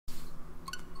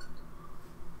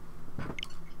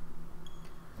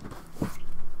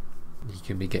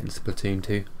You'll be getting Splatoon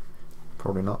 2.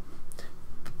 Probably not.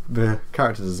 The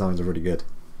character designs are really good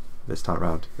this time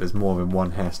round. There's more than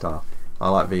one hairstyle. I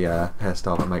like the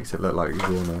hairstyle that makes it look like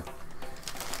Xorno.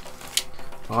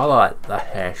 I like the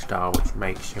hairstyle which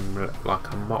makes him look like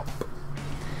a mop.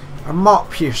 A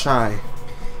mop, you say?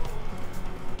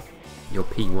 Your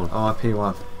P1. Oh, my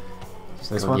P1.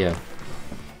 This one? Yeah.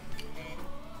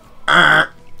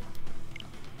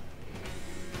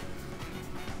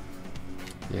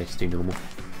 Yeah, just do normal.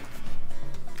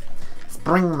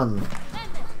 Springman.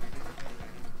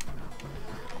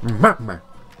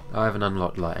 I haven't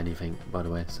unlocked like anything, by the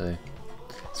way, so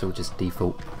it's all just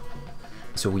default.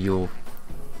 It's all your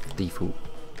default.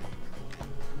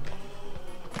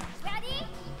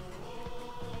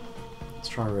 Let's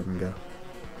try Red and Go.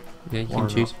 Yeah, you Why can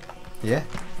not? choose. Yeah?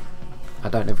 I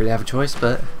don't really have a choice,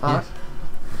 but yeah.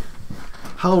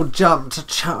 Hold jump to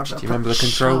charge. Do you remember the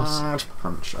controls? Charge,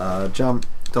 punch. Jump,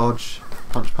 dodge,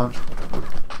 punch, punch. I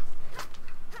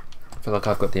feel like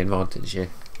I've got the advantage here.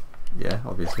 Yeah,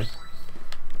 obviously.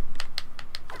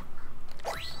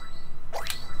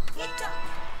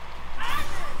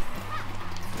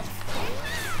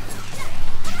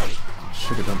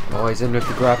 Should have done. Oh, he's in with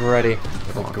the grab already.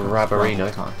 With the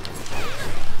grabberino.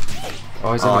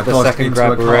 Oh, he's in with the dodged second into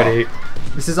grab a car. already.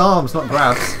 This is arms, not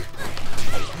grabs.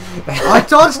 I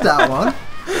dodged that one.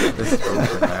 This is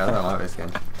bullshit, mate. I don't like this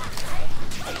game.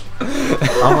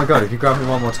 Oh my god! If you grab me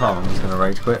one more time, I'm just gonna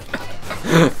rage quit.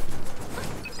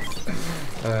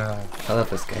 I love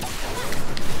this game.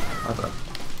 I don't.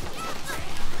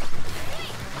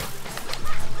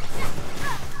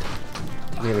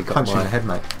 Nearly got Punch you in my the head,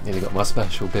 mate. nearly got my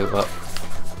special built up.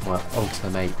 My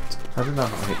ultimate. How did that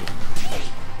not hit you?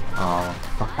 Oh,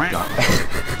 fuck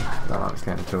that. I don't like this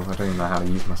game at all. I don't even know how to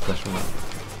use my special, mate.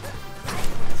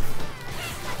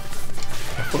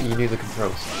 I thought you knew the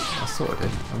controls. I sort of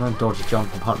did. I know dodge,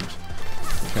 jump, and punch.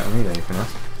 I don't need anything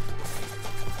else.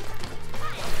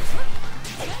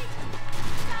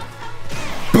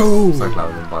 Boom! So glad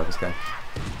I didn't buy this game.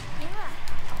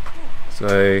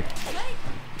 So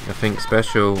I think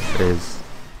special is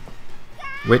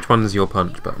which one is your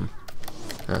punch button?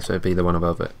 So it'd be the one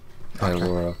above it. Okay.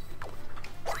 Aurora.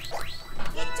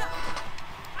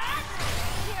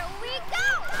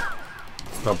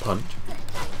 Not punch.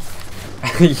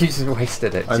 You just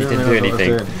wasted it. 'cause you didn't do realise what I was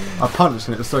anything. doing. I punched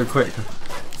and it was so quick.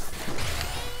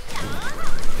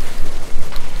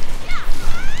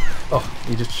 Oh,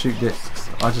 you just shoot discs.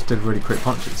 I just did really quick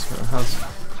punches.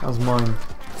 How's mine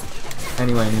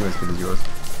anyway near as good as yours?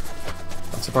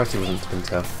 I'm surprised he wasn't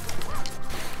Splinter.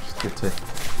 Just good too.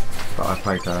 But I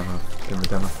played in the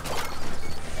demo.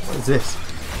 What is this?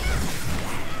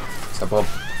 So Bob,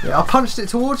 Yeah, I punched it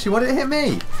towards you. Why did it hit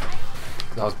me?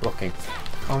 that was blocking.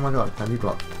 Oh my god, can you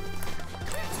block?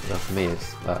 That for me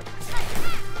is that.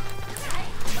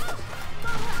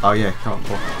 Oh yeah, can't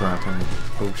block the ground, can you?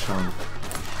 All shine.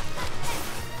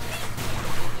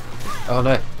 Oh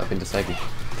no, I've been disabled.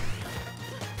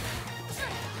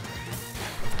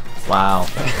 Wow.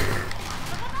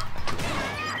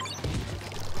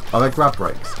 Are they grab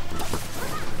breaks?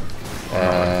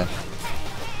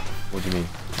 What do you mean?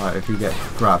 Like if you get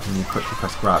grabbed and you quickly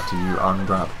press grab, do you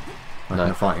ungrab? Like No.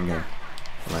 in a fighting game.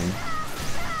 Like,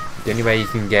 The only way you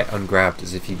can get ungrabbed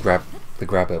is if you grab the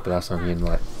grabber, but that's only in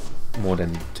like more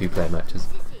than 2-player matches.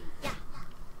 I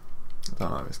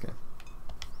don't like this game.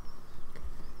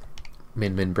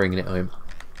 Min bringing it home.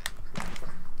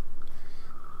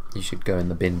 You should go in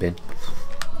the bin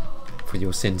for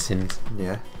your sins.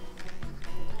 Yeah.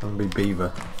 I'm gonna be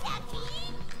Beaver.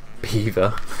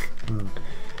 Beaver.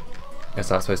 Is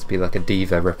that supposed to be like a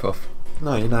Diva ripoff?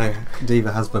 No, you know,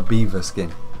 Diva has the Beaver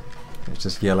skin. It's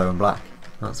just yellow and black.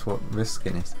 That's what this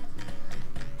skin is.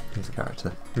 He's a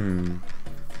character.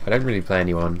 I don't really play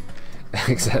anyone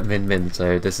except Min,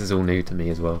 so this is all new to me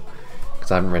as well.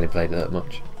 Because I haven't really played it that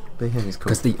much. Be him, he's cool.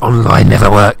 Because the online never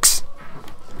works.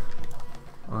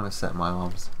 I'm gonna set my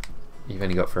arms. You've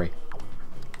only got 3.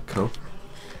 Cool.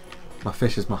 My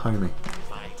fish is my homie.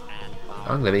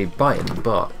 I'm going to be biting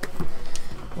bark.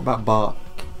 What about Bark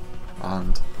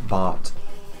and Bart?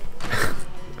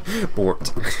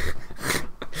 Bort.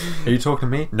 Are you talking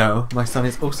to me? No, my son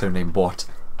is also named Bort.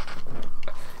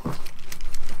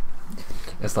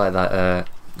 It's like that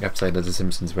episode of The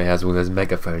Simpsons where he has all those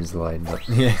megaphones lined up.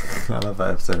 Yeah, I love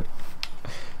that episode.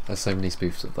 There's so many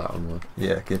spoofs of that online.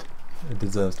 Yeah, good. It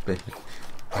deserves to be.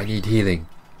 I need healing.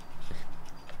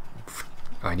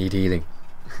 I need healing.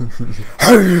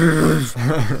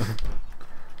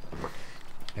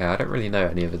 Yeah, I don't really know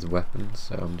any of his weapons,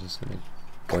 so I'm just gonna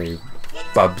go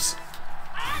Bubs.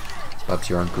 Bubs,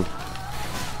 your uncle.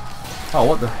 Oh,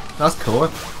 what the? That's cool.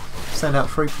 send out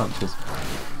 3 punches.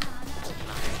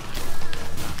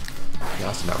 Yeah,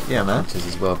 I sent out Yeah, man. punches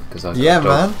as well because I. Yeah,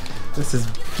 man. This is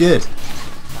good.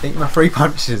 Eat my 3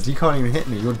 punches. You can't even hit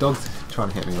me. Your dog's trying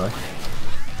to hit me, right?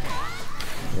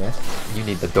 Yeah. You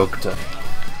need the doctor.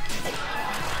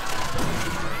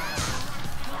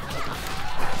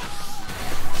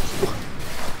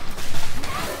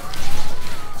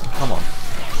 Come on.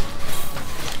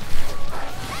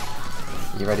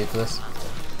 You ready for this?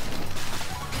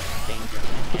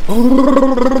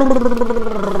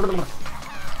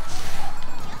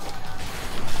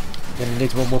 Then you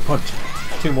need 1 more punch.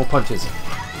 2 more punches.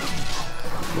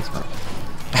 Yes, mate.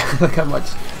 Look how much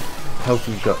health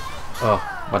you've got. Oh,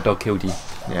 my dog killed you.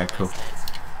 Yeah, cool.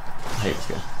 I hate this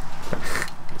game.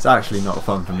 It's actually not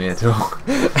fun for me at all.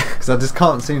 Because I just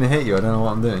can't seem to hit you. I don't know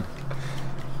what I'm doing.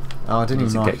 Oh, I didn't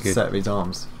even know I could set these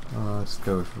arms. Oh, I'll just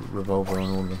go with revolver on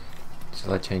all of them.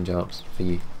 Shall I change arms for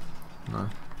you? No,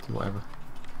 do whatever.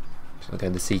 Shall I go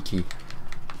the CQ?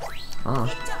 Oh,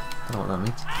 I don't know what that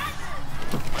means.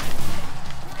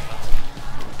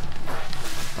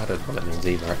 I don't know what it means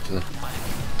either, actually.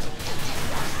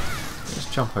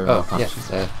 Just jump over Oh, my yeah,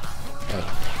 punches.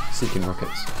 seeking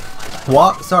rockets.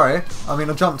 What? Sorry. I mean,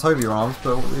 I jumped over your arms,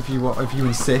 but if you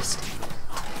insist.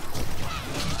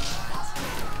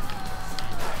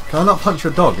 Can I not punch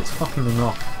your dog? It's fucking me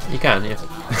off. You can, yeah.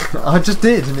 I just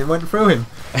did, and it went through him.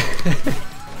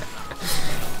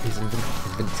 He's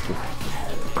invincible.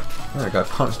 There we go.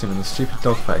 Punched him in the stupid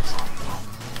dog face.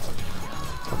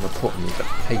 I'm reporting you, but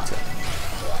hater.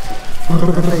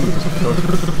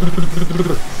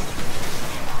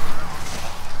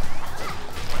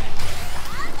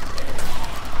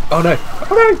 Oh no!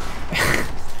 Oh no!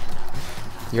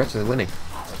 You're actually winning.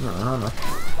 No.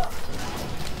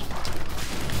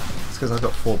 It's because I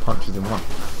got 4 punches in one.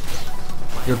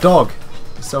 Your dog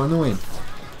is so annoying.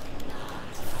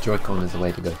 Joy-Con is the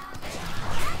way to go.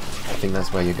 I think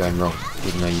that's where you're going wrong,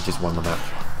 even though you just won the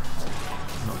match.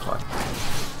 Not quite.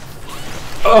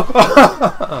 Oh!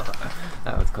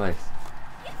 That was close.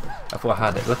 I thought I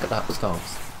had it. Look at that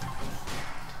stance.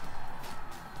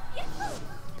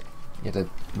 He had a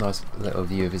nice little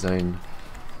view of his own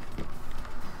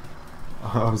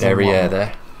derriere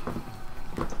there.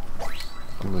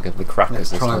 I'm looking at the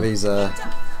crackers. Let's try these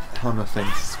hammer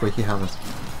things, squeaky hammers.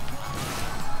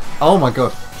 Oh my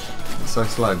god! It's so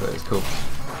slow, but it's cool.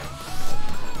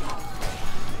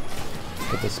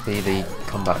 Could this be the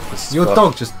comeback for Scott? Your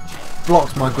dog just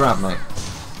blocked my grab, mate.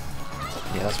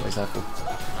 Yeah, that's what he's there for.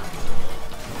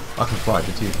 I can fly,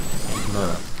 did you know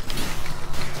that?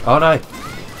 Oh no!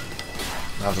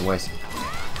 That was a waste.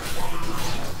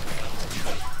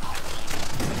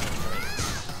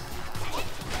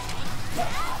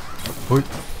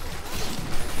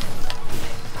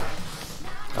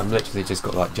 I'm literally just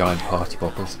got like giant party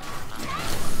poppers.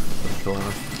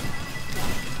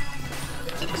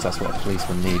 Because that's what a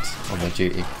policeman needs on their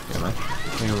duty. Yeah, mate.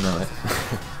 We all know it.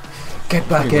 Get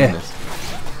back We here! win this.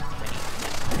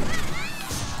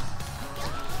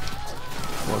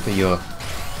 What would be your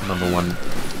number 1?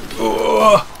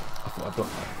 Oh! I thought I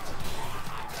blocked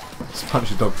that. Just punch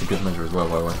your dog for good measure as well,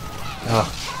 by the way. Ah,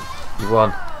 you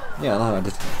won. Yeah, I know, I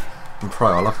did. I'm pro,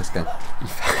 I love this game.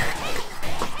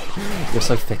 You're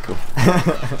so fickle.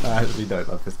 I actually don't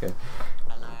love this game.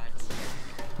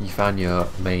 You found your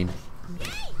main.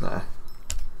 Nah.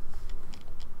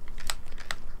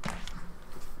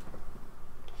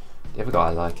 The other guy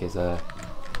I like is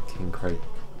King Cobra.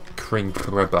 King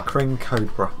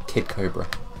Cobra. Kid Cobra.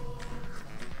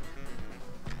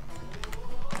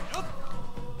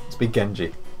 Let's be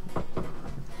Genji.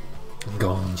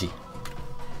 Gonji.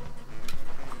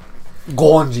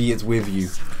 Gonji is with you.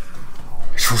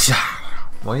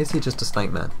 Why is he just a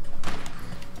snake man?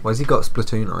 Why has he got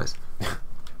Splatoon eyes?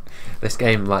 This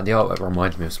game, like the artwork,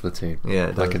 reminds me of Splatoon. Yeah,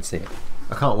 it I does. can see it.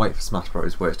 I can't wait for Smash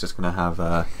Bros. Where it's just going to have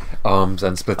Arms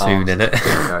and Splatoon arms in it.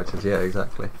 characters. Yeah,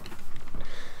 exactly.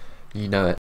 You know it.